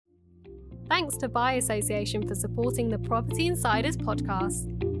Thanks to Buy Association for supporting the Property Insiders podcast.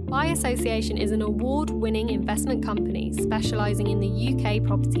 Buy Association is an award-winning investment company specialising in the UK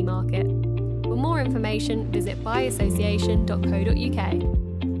property market. For more information, visit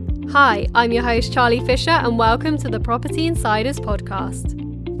buyassociation.co.uk. Hi, I'm your host Charlie Fisher and welcome to the Property Insiders podcast.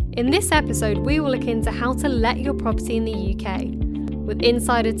 In this episode, we will look into how to let your property in the UK, with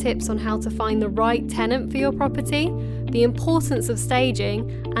insider tips on how to find the right tenant for your property, the importance of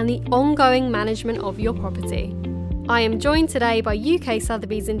staging, and the ongoing management of your property. I am joined today by UK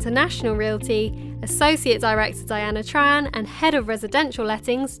Sotheby's International Realty, Associate Director Diana Tran, and Head of Residential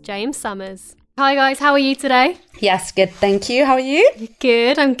Lettings, James Summers. Hi guys, how are you today? Yes, good, thank you. How are you?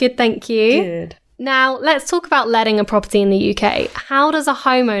 Good, I'm good, thank you. Good. Now, let's talk about letting a property in the UK. How does a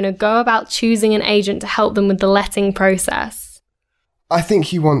homeowner go about choosing an agent to help them with the letting process? I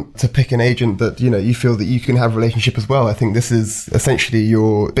think you want to pick an agent that, you feel that you can have a relationship as well. I think this is essentially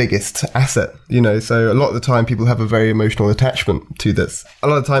your biggest asset, so a lot of the time people have a very emotional attachment to this. A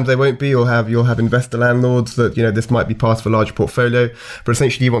lot of times they won't be, you'll have investor landlords that, this might be part of a larger portfolio, but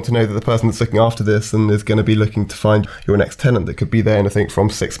essentially you want to know that the person that's looking after this and is going to be looking to find your next tenant that could be there in, I think, from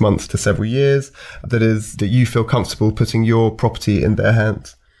 6 months to several years, that you feel comfortable putting your property in their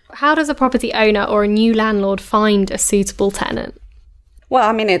hands. How does a property owner or a new landlord find a suitable tenant? Well,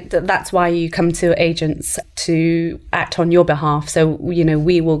 I mean, that's why you come to agents to act on your behalf. So,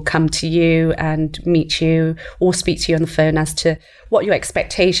 we will come to you and meet you or speak to you on the phone as to what your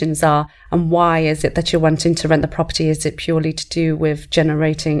expectations are and why is it that you're wanting to rent the property. Is it purely to do with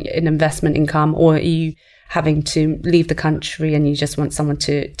generating an investment income, or are you having to leave the country and you just want someone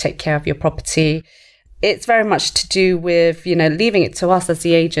to take care of your property? It's very much to do with, leaving it to us as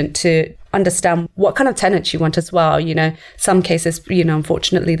the agent to understand what kind of tenants you want as well. Some cases,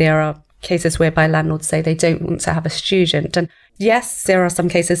 unfortunately, there are cases whereby landlords say they don't want to have a student. And yes, there are some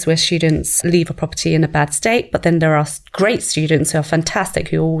cases where students leave a property in a bad state, but then there are great students who are fantastic,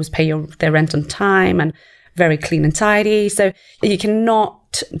 who always pay their rent on time and very clean and tidy. So you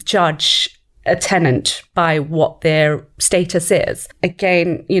cannot judge a tenant by what their status is.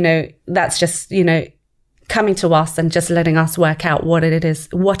 Again, that's just, coming to us and just letting us work out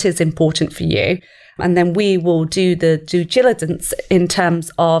what is important for you. And then we will do the due diligence in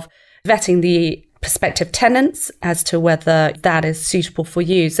terms of vetting the prospective tenants as to whether that is suitable for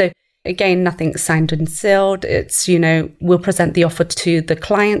you. So again, nothing's signed and sealed. It's, we'll present the offer to the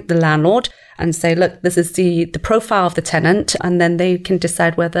client, the landlord, and say, look, this is the profile of the tenant. And then they can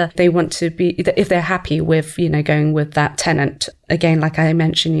decide whether they want to be, if they're happy with, going with that tenant. Again, like I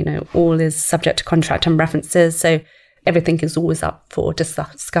mentioned, all is subject to contract and references. So everything is always up for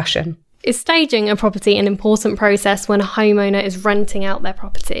discussion. Is staging a property an important process when a homeowner is renting out their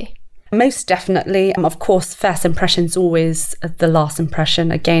property? Most definitely. Of course, first impression is always the last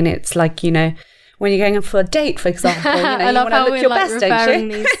impression. Again, it's like, when you're going in for a date, for example, I love how we're referring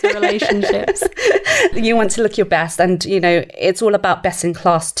these to relationships. You want to look your best, and, it's all about best in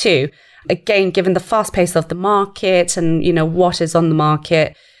class too. Again, given the fast pace of the market and, what is on the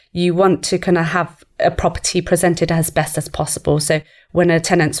market, you want to kind of have a property presented as best as possible. So when a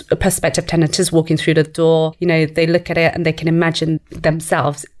prospective tenant is walking through the door, they look at it and they can imagine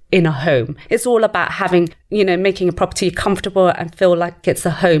themselves in a home. It's all about having, making a property comfortable and feel like it's a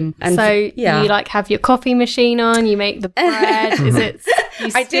home. And so you have your coffee machine on, you make the bread. Is it?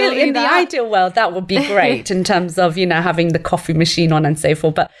 In the ideal world, that would be great in terms of, having the coffee machine on and so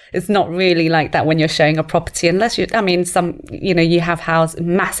forth. But it's not really like that when you're showing a property, unless you have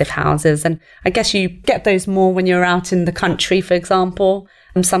massive houses. And I guess you get those more when you're out in the country, for example.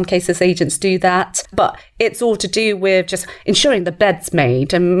 In some cases, agents do that, but it's all to do with just ensuring the bed's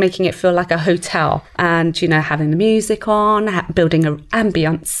made and making it feel like a hotel and, having the music on, building an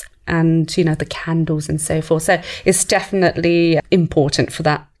ambience and, the candles and so forth. So it's definitely important for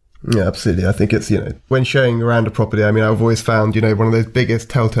that. Yeah, absolutely. I think it's, when showing around a property, I've always found, one of those biggest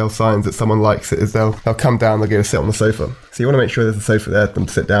telltale signs that someone likes it is they'll come down, they'll go sit on the sofa. So you want to make sure there's a sofa there for them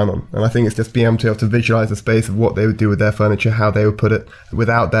to sit down on. And I think it's just being able to visualize the space of what they would do with their furniture, how they would put it.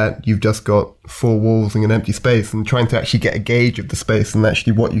 Without that, you've just got four walls and an empty space, and trying to actually get a gauge of the space and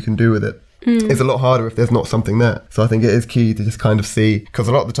actually what you can do with it. It's a lot harder if there's not something there. So I think it is key to just kind of see, because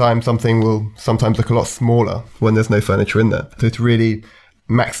a lot of the time something will sometimes look a lot smaller when there's no furniture in there. So to really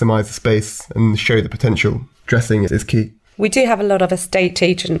maximize the space and show the potential, dressing is key. We do have a lot of estate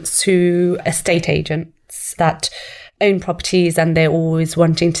agents that own properties and they're always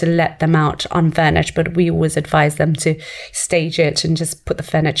wanting to let them out unfurnished, but we always advise them to stage it and just put the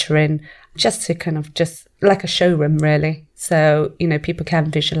furniture in, just to kind of just like a showroom really, so people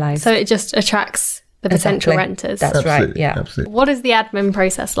can visualize. So it just attracts the potential renters. That's absolutely, right. Yeah. Absolutely. What is the admin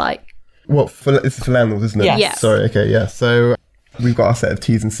process like? This is for landlords, isn't it? Yes. Yes. Sorry, okay, yeah. So we've got our set of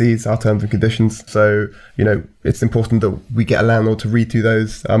T's and C's, our terms and conditions. So, it's important that we get a landlord to read through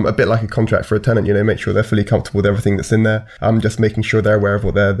those, a bit like a contract for a tenant, make sure they're fully comfortable with everything that's in there. Just making sure they're aware of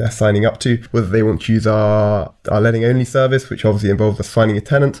what they're signing up to, whether they want to use our letting only service, which obviously involves us finding a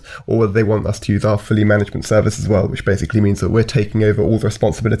tenant, or whether they want us to use our fully management service as well, which basically means that we're taking over all the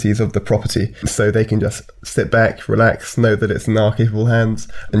responsibilities of the property. So they can just sit back, relax, know that it's in our capable hands,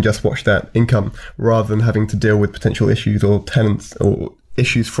 and just watch that income, rather than having to deal with potential issues or tenants or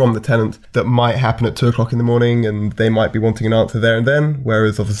issues from the tenant that might happen at 2 o'clock in the morning, and they might be wanting an answer there and then.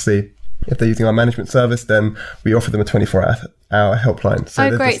 Whereas obviously, if they're using our management service, then we offer them a 24-hour helpline.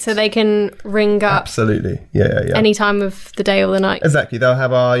 So great. So they can ring up. Absolutely. Yeah. Any time of the day or the night. Exactly. They'll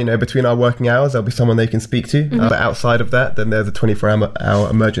have our, between our working hours, there'll be someone they can speak to. But outside of that, then there's a 24-hour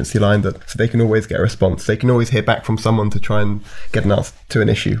emergency line so they can always get a response. They can always hear back from someone to try and get an answer to an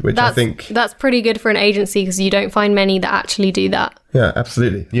issue, which I think... That's pretty good for an agency, because you don't find many that actually do that. Yeah,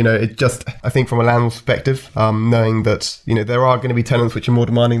 absolutely. I think from a landlord's perspective, knowing that, there are going to be tenants which are more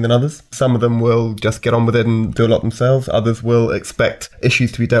demanding than others. Some of them will just get on with it and do a lot themselves. Others will expect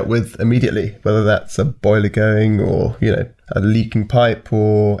issues to be dealt with immediately, whether that's a boiler going or, a leaking pipe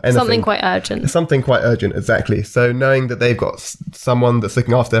or anything. Something quite urgent. Something quite urgent, exactly. So knowing that they've got someone that's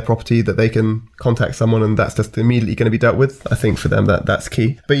looking after their property, that they can contact someone and that's just immediately going to be dealt with, I think for them that's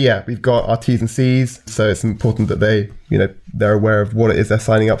key. But yeah, we've got our T's and C's, so it's important that they, they're aware of what it is they're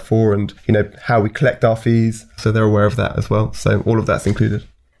signing up for and, how we collect our fees. So they're aware of that as well. So all of that's included.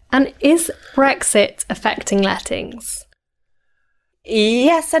 And is Brexit affecting lettings?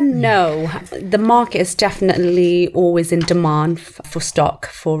 Yes and no. The market is definitely always in demand for stock,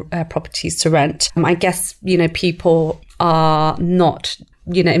 for properties to rent. I guess, people are not,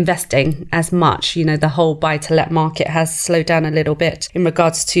 investing as much. The whole buy-to-let market has slowed down a little bit in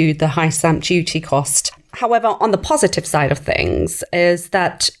regards to the high stamp duty cost. However, on the positive side of things is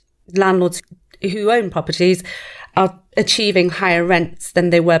that landlords who own properties are achieving higher rents than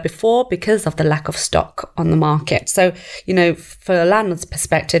they were before because of the lack of stock on the market. So, for a landlord's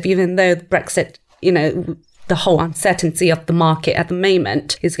perspective, even though Brexit, the whole uncertainty of the market at the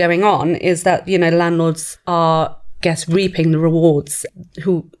moment is going on, is that, landlords are, reaping the rewards.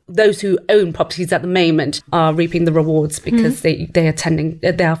 Those who own properties at the moment are reaping the rewards because they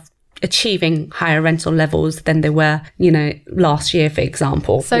are achieving higher rental levels than they were, last year, for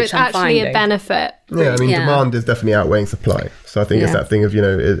example. So it's actually a benefit. Yeah, demand is definitely outweighing supply. So I think it's that thing of,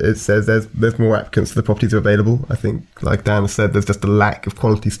 it says there's more applicants for the properties available. I think, like Dan said, there's just a lack of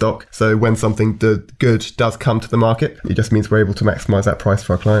quality stock. So when something good does come to the market, it just means we're able to maximise that price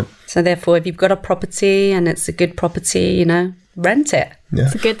for our client. So therefore, if you've got a property and it's a good property, rent it. Yeah.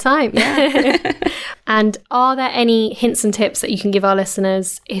 It's a good time. Yeah. And are there any hints and tips that you can give our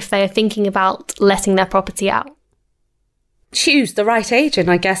listeners if they are thinking about letting their property out? Choose the right agent,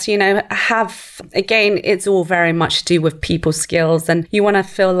 I guess, it's all very much to do with people skills, and you want to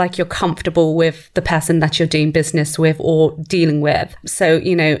feel like you're comfortable with the person that you're doing business with or dealing with. So,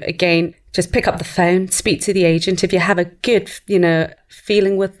 just pick up the phone, speak to the agent. If you have a good,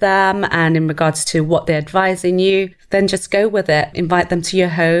 feeling with them and in regards to what they're advising you, then just go with it. Invite them to your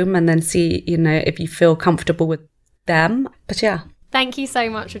home and then see, if you feel comfortable with them. But yeah. Thank you so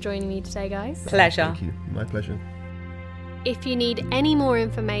much for joining me today, guys. Pleasure. Thank you. My pleasure. If you need any more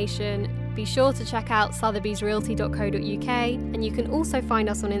information, be sure to check out sotheby'srealty.co.uk, and you can also find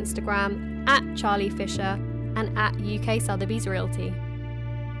us on Instagram @CharlieFisher and @UK Sotheby's Realty.